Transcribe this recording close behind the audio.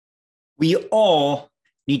We all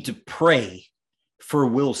need to pray for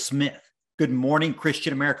Will Smith. Good morning,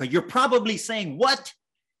 Christian America. You're probably saying, what?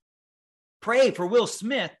 Pray for Will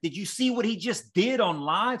Smith? Did you see what he just did on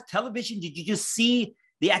live television? Did you just see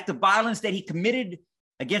the act of violence that he committed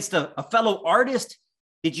against a fellow artist?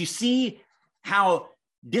 Did you see how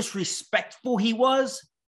disrespectful he was?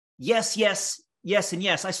 Yes, and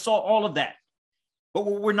yes. I saw all of that. But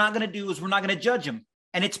what we're not going to do is we're not going to judge him.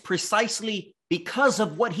 And it's precisely because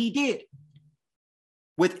of what he did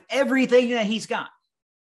with everything that he's got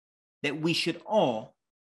that we should all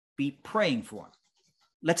be praying for him.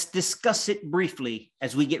 Let's discuss it briefly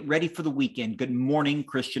as we get ready for the weekend. Good morning,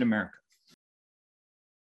 Christian America.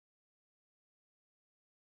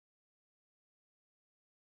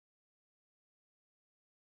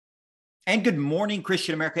 And good morning,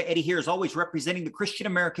 Christian America. Eddie here, as always, representing the Christian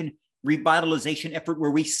American revitalization effort,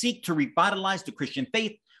 where we seek to revitalize the Christian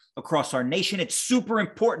faith across our nation. It's super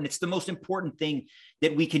important. It's the most important thing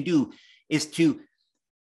that we can do, is to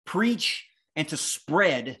preach and to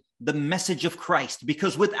spread the message of Christ,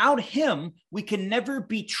 because without him, we can never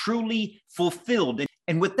be truly fulfilled.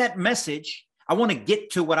 And with that message, I want to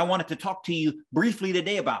get to what I wanted to talk to you briefly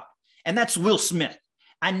today about, and that's Will Smith.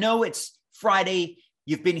 I know it's Friday.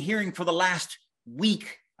 You've been hearing for the last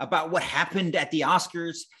week about what happened at the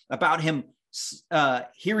Oscars, about him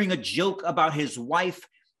hearing a joke about his wife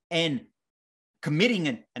and committing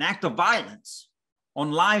an act of violence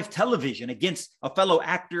on live television against a fellow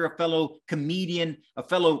actor, a fellow comedian, a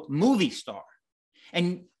fellow movie star.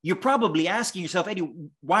 And you're probably asking yourself, Eddie,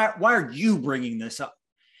 why are you bringing this up?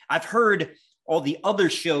 I've heard all the other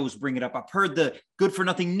shows bring it up. I've heard the Good for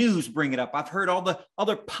Nothing News bring it up. I've heard all the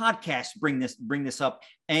other podcasts bring this up,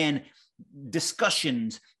 and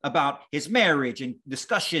discussions about his marriage, and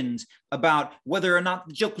discussions about whether or not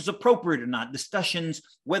the joke was appropriate or not, discussions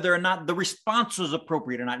whether or not the response was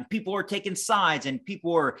appropriate or not. And people are taking sides, and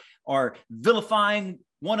people are vilifying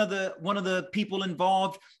one of the people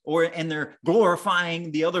involved, and they're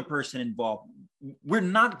glorifying the other person involved. We're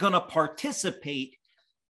not going to participate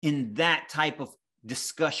in that type of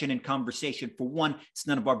discussion and conversation. For one, it's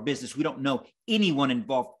none of our business. We don't know anyone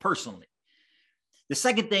involved personally. The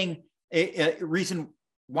second thing, reason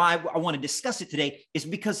why I want to discuss it today, is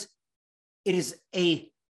because it is a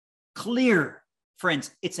clear, friends,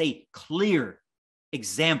 it's a clear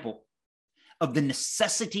example of the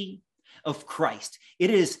necessity of Christ. It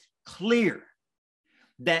is clear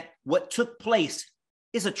that what took place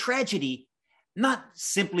is a tragedy, not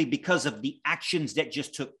simply because of the actions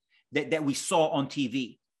that we saw on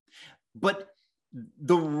TV, but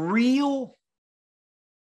the real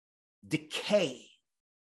decay,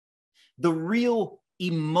 the real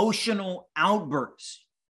emotional outbursts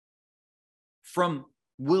from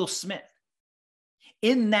Will Smith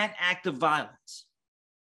in that act of violence,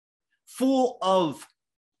 full of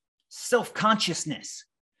self-consciousness,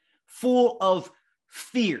 full of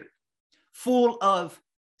fear, full of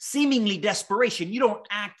seemingly desperation. You don't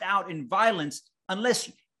act out in violence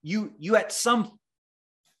unless you at some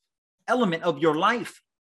element of your life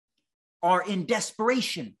are in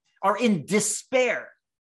desperation, are in despair.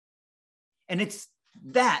 And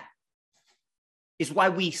that is why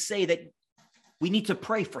we say that we need to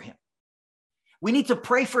pray for him. We need to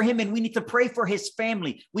pray for him, and we need to pray for his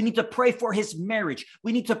family. We need to pray for his marriage.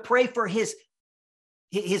 We need to pray for his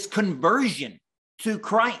conversion to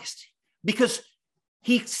Christ, because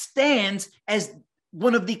he stands as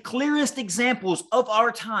one of the clearest examples of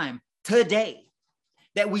our time today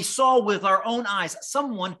that we saw with our own eyes.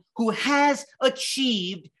 Someone who has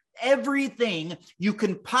achieved everything you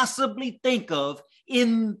can possibly think of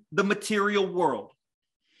in the material world.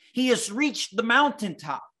 He has reached the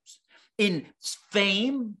mountaintops in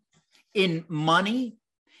fame, in money,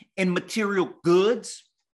 in material goods,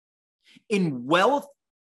 in wealth.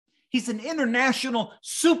 He's an international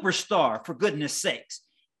superstar, for goodness sakes.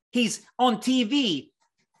 He's on TV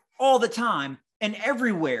all the time and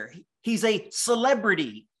everywhere. He's a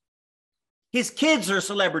celebrity. His kids are a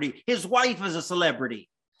celebrity. His wife is a celebrity.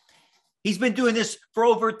 He's been doing this for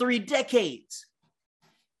over 3 decades.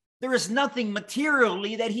 There is nothing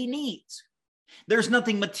materially that he needs. There's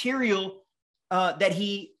nothing material that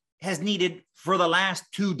he has needed for the last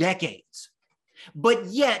 2 decades. But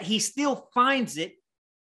yet he still finds it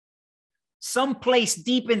someplace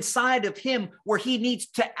deep inside of him where he needs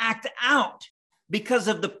to act out because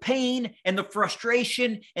of the pain and the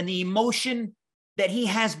frustration and the emotion that he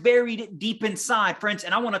has buried deep inside, friends.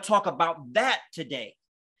 And I want to talk about that today.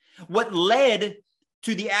 What led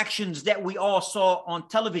to the actions that we all saw on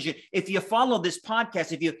television. If you follow this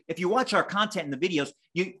podcast, if you watch our content in the videos,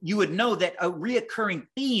 you would know that a reoccurring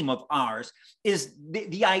theme of ours is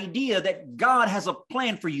the idea that God has a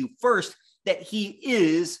plan for you. First, that he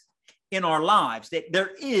is in our lives, that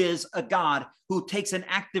there is a God who takes an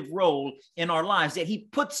active role in our lives, that he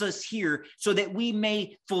puts us here so that we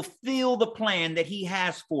may fulfill the plan that he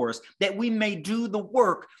has for us, that we may do the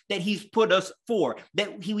work that he's put us for,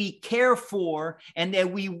 that we care for, and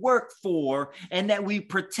that we work for, and that we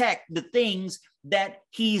protect the things that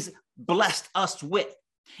he's blessed us with.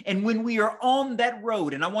 And when we are on that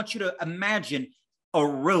road, and I want you to imagine a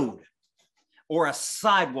road or a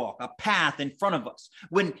sidewalk, a path in front of us,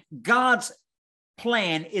 when God's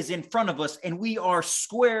plan is in front of us and we are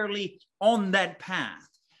squarely on that path,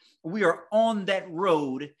 we are on that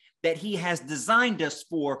road that he has designed us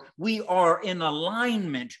for, we are in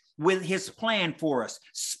alignment with his plan for us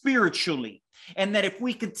spiritually. And that if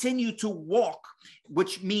we continue to walk,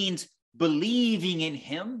 which means believing in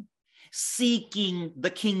him, seeking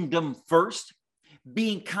the kingdom first,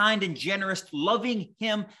 being kind and generous, loving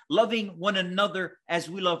him, loving one another as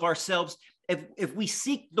we love ourselves. If we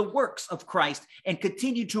seek the works of Christ and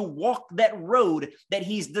continue to walk that road that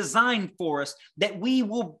he's designed for us, that we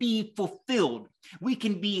will be fulfilled. We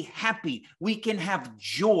can be happy. We can have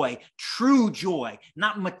joy, true joy,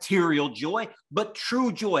 not material joy, but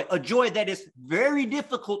true joy, a joy that is very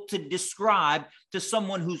difficult to describe to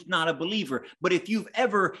someone who's not a believer. But if you've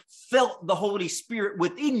ever felt the Holy Spirit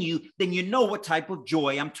within you, then you know what type of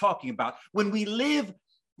joy I'm talking about. When we live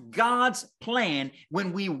God's plan,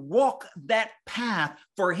 when we walk that path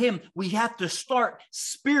for him, we have to start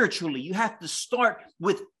spiritually. You have to start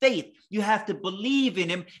with faith. You have to believe in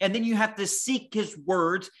him, and then you have to seek his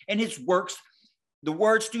words and his works, the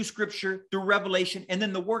words through scripture, through revelation, and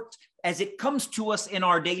then the works as it comes to us in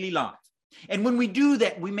our daily life. And when we do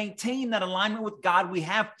that, we maintain that alignment with God. We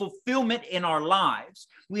have fulfillment in our lives.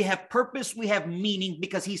 We have purpose. We have meaning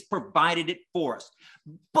because he's provided it for us.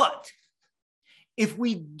 But if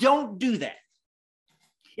we don't do that,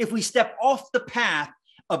 if we step off the path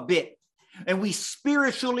a bit and we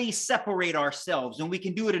spiritually separate ourselves, and we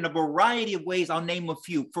can do it in a variety of ways, I'll name a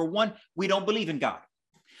few. For one, we don't believe in God.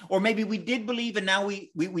 Or maybe we did believe and now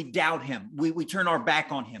we doubt him. We turn our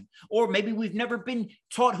back on him. Or maybe we've never been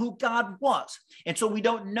taught who God was. And so we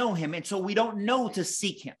don't know him. And so we don't know to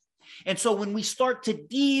seek him. And so when we start to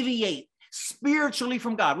deviate spiritually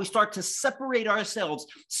from God, we start to separate ourselves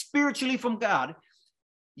spiritually from God,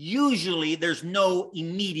 usually there's no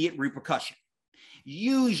immediate repercussion.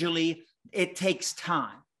 Usually it takes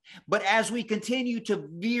time. But as we continue to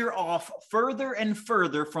veer off further and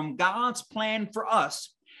further from God's plan for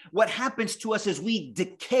us, what happens to us is we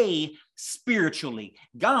decay spiritually.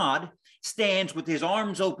 God stands with his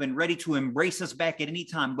arms open, ready to embrace us back at any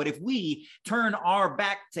time. But if we turn our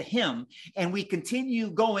back to him and we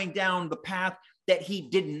continue going down the path that he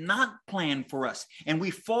did not plan for us, and we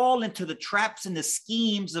fall into the traps and the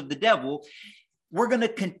schemes of the devil, we're going to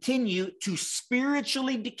continue to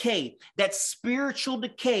spiritually decay. That spiritual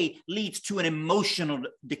decay leads to an emotional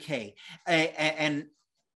decay, and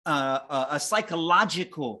a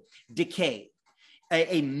psychological decay,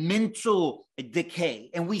 a mental decay.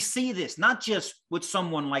 And we see this not just with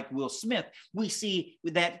someone like Will Smith. We see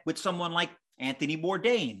that with someone like Anthony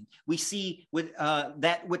Bourdain. We see with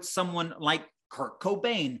that with someone like Kurt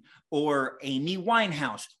Cobain or Amy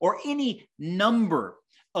Winehouse or any number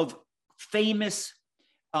of famous,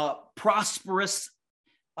 prosperous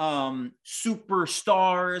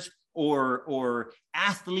superstars or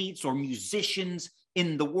athletes or musicians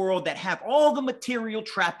in the world that have all the material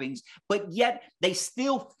trappings, but yet they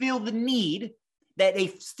still feel the need, that they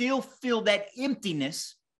still feel that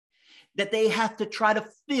emptiness that they have to try to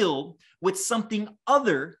fill with something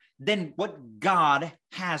other than what God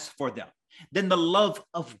has for them, than the love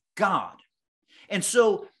of God. And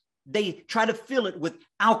so they try to fill it with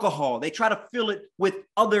alcohol. They try to fill it with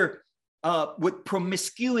other, with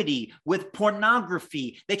promiscuity, with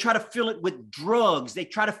pornography. They try to fill it with drugs. They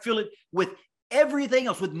try to fill it with everything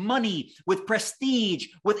else, with money, with prestige,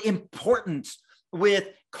 with importance, with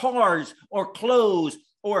cars or clothes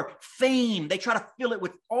or fame. They try to fill it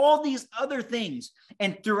with all these other things.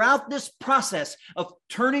 And throughout this process of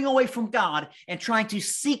turning away from God and trying to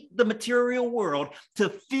seek the material world to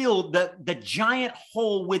fill the giant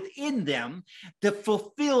hole within them, to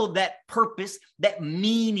fulfill that purpose, that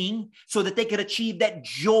meaning, so that they could achieve that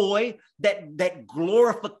joy, that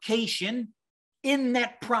glorification in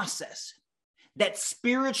that process, that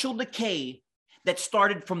spiritual decay that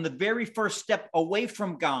started from the very first step away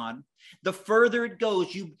from God. The further it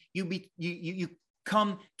goes, you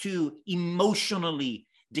come to emotionally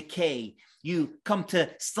decay. You come to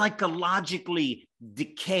psychologically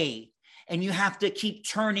decay. And you have to keep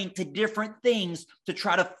turning to different things to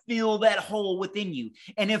try to fill that hole within you.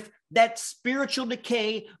 And if that spiritual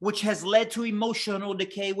decay, which has led to emotional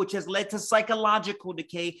decay, which has led to psychological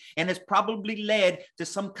decay, and has probably led to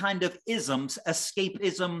some kind of isms,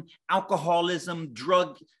 escapism, alcoholism,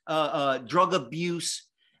 drug abuse,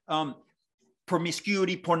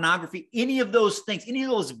 promiscuity, pornography, any of those things, any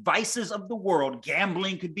of those vices of the world,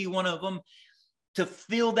 gambling could be one of them, to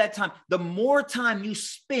fill that time. The more time you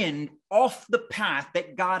spend off the path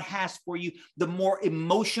that God has for you, the more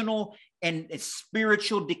emotional and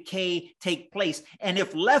spiritual decay take place. And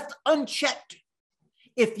if left unchecked,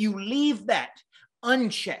 if you leave that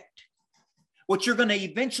unchecked, what you're going to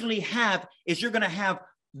eventually have is you're going to have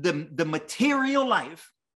the material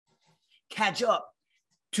life catch up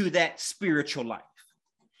to that spiritual life.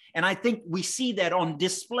 And I think we see that on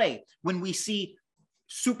display when we see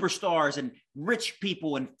superstars and rich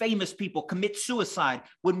people and famous people commit suicide,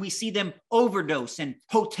 when we see them overdose in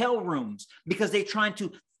hotel rooms because they're trying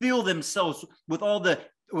to fill themselves with all the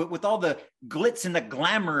glitz and the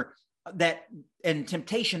glamour that and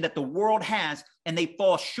temptation that the world has, and they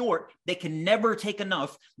fall short. They can never take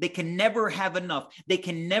enough. They can never have enough. They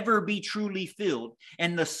can never be truly filled.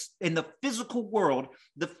 And in the physical world,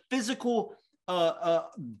 the physical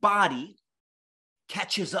body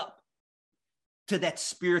catches up to that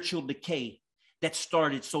spiritual decay that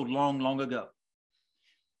started so long ago.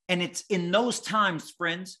 And it's in those times,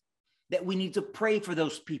 friends, that we need to pray for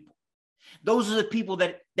those people. Those are the people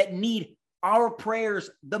that need our prayers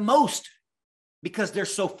the most because they're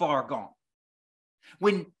so far gone.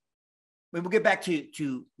 When we get back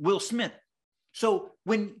to Will Smith. So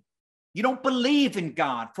when you don't believe in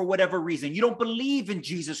God for whatever reason, you don't believe in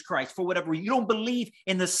Jesus Christ for whatever reason, you don't believe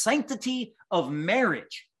in the sanctity of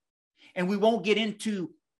marriage, and we won't get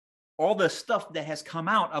into all the stuff that has come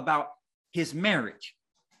out about his marriage.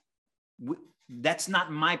 That's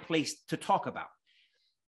not my place to talk about.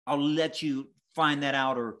 I'll let you find that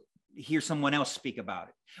out or hear someone else speak about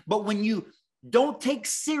it. But when you don't take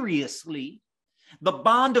seriously the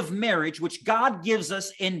bond of marriage, which God gives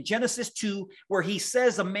us in Genesis 2, where he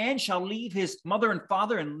says a man shall leave his mother and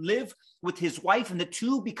father and live with his wife, and the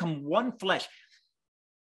two become one flesh.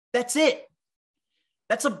 That's it.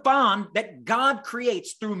 That's a bond that God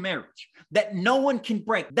creates through marriage that no one can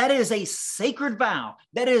break. That is a sacred vow.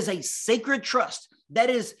 That is a sacred trust. That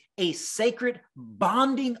is a sacred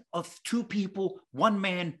bonding of two people, one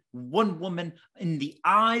man, one woman, in the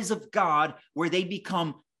eyes of God, where they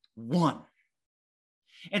become one.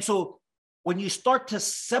 And so when you start to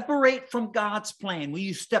separate from God's plan, when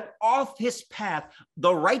you step off his path,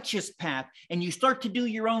 the righteous path, and you start to do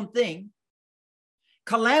your own thing,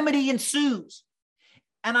 calamity ensues.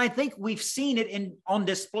 And I think we've seen it on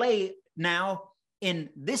display now in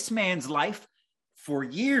this man's life for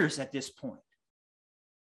years at this point.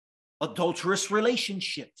 Adulterous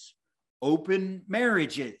relationships, open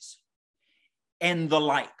marriages, and the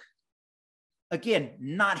like. Again,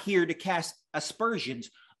 not here to cast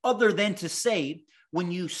aspersions, other than to say,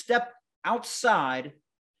 when you step outside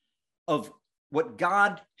of what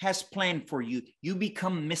God has planned for you, you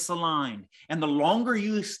become misaligned. And the longer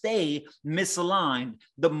you stay misaligned,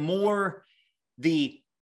 the more the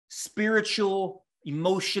spiritual,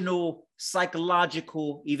 emotional,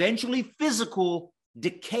 psychological, eventually physical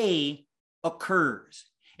decay occurs.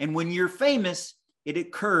 And when you're famous, it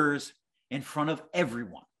occurs in front of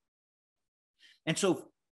everyone. And so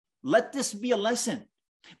let this be a lesson,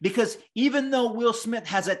 because even though Will Smith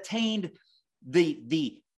has attained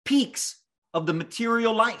the peaks of the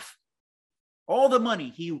material life, all the money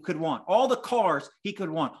he could want, all the cars he could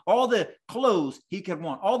want, all the clothes he could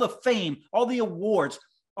want, all the fame, all the awards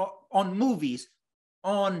on movies,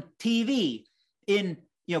 on TV, in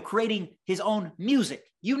creating his own music,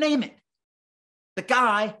 you name it. The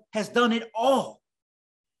guy has done it all.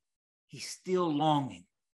 He's still longing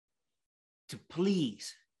to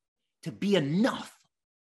please, to be enough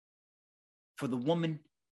for the woman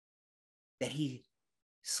that he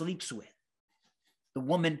sleeps with, the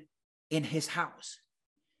woman in his house,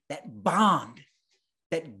 that bond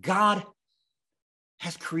that God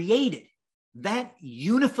has created, that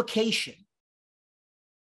unification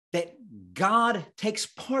that God takes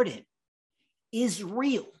part in is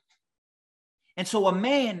real. And so a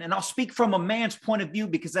man, and I'll speak from a man's point of view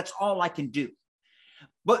because that's all I can do.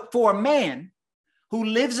 But for a man who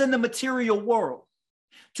lives in the material world,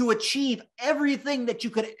 to achieve everything that you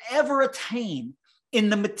could ever attain in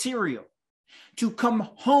the material, to come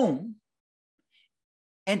home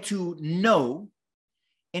and to know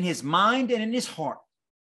in his mind and in his heart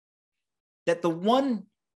that the one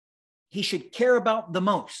he should care about the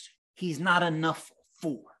most, he's not enough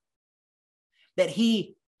for. That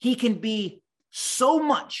he can be so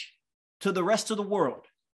much to the rest of the world,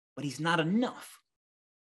 but he's not enough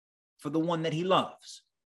for the one that he loves.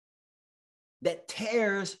 That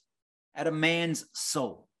tears at a man's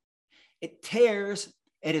soul. It tears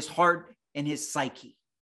at his heart and his psyche.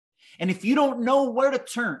 And if you don't know where to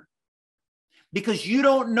turn, because you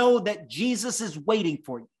don't know that Jesus is waiting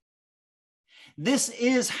for you, this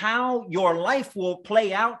is how your life will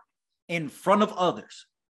play out in front of others.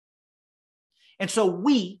 And so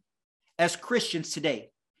we, as Christians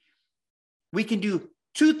today, we can do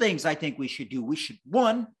two things I think we should do. We should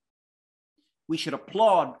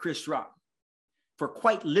applaud Chris Rock for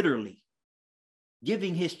quite literally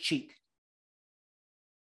giving his cheek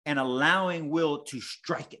and allowing Will to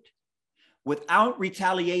strike it without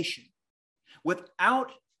retaliation,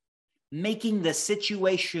 without making the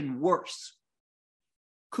situation worse.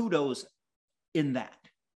 Kudos in that.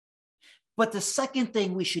 But the second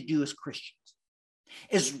thing we should do as Christians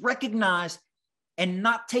is recognize and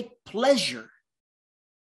not take pleasure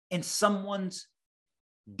in someone's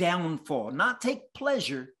downfall, not take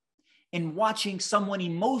pleasure in watching someone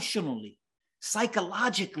emotionally,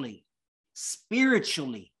 psychologically,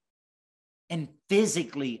 spiritually, and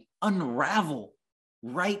physically unravel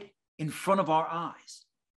right in front of our eyes.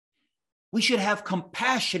 We should have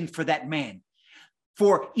compassion for that man.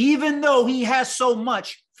 For even though he has so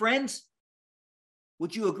much, friends,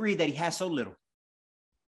 would you agree that he has so little?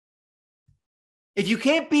 If you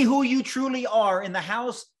can't be who you truly are in the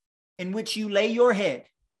house in which you lay your head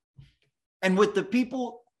and with the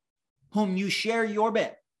people whom you share your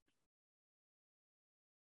bed,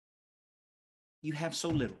 you have so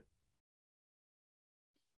little.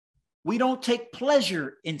 We don't take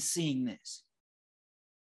pleasure in seeing this.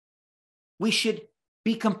 We should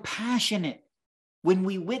be compassionate when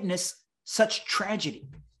we witness such tragedy.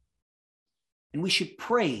 And we should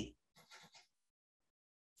pray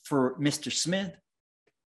for Mr. Smith,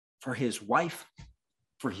 for his wife,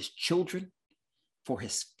 for his children, for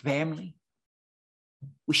his family.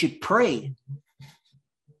 We should pray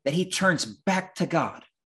that he turns back to God,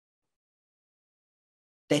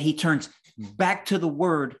 that he turns back to the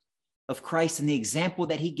word of Christ and the example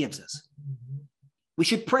that he gives us. We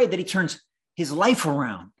should pray that he turns his life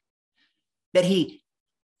around, that he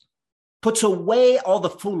puts away all the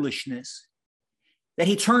foolishness, that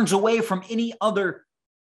he turns away from any other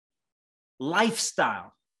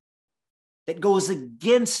lifestyle that goes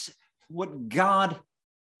against what God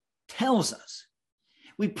tells us.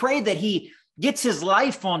 We pray that he gets his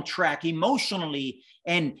life on track emotionally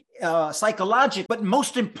and psychologically, but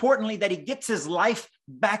most importantly, that he gets his life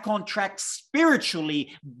back on track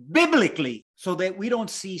spiritually, biblically, so that we don't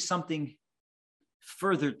see something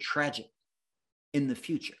further tragic in the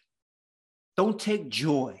future. Don't take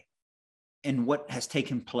joy in what has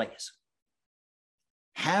taken place.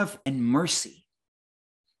 Have mercy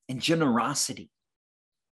and generosity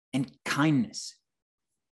and kindness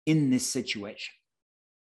in this situation.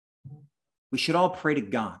 We should all pray to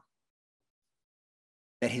God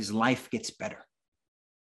that his life gets better.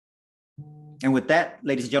 And with that,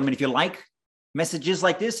 ladies and gentlemen, if you like messages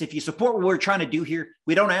like this, if you support what we're trying to do here,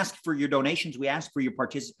 we don't ask for your donations. We ask for your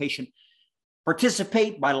participation.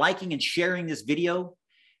 Participate by liking and sharing this video.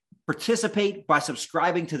 Participate by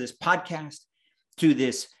subscribing to this podcast, to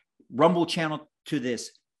this Rumble channel, to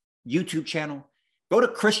this YouTube channel. Go to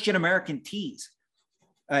Christian American Tees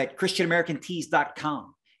at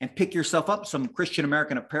ChristianAmericanTees.com and pick yourself up some Christian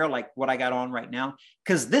American apparel like what I got on right now,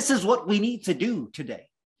 because this is what we need to do today.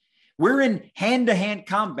 We're in hand-to-hand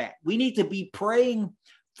combat. We need to be praying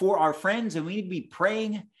for our friends, and we need to be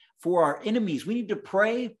praying for our enemies. We need to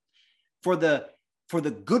pray for the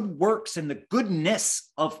good works and the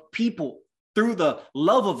goodness of people through the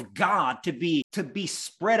love of God to be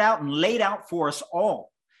spread out and laid out for us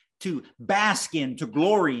all, to bask in, to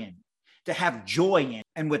glory in, to have joy in.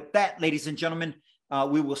 And with that, ladies and gentlemen,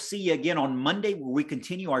 we will see you again on Monday, where we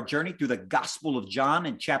continue our journey through the Gospel of John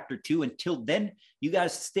in chapter 2. Until then, you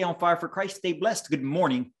guys stay on fire for Christ. Stay blessed. Good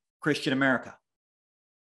morning, Christian America.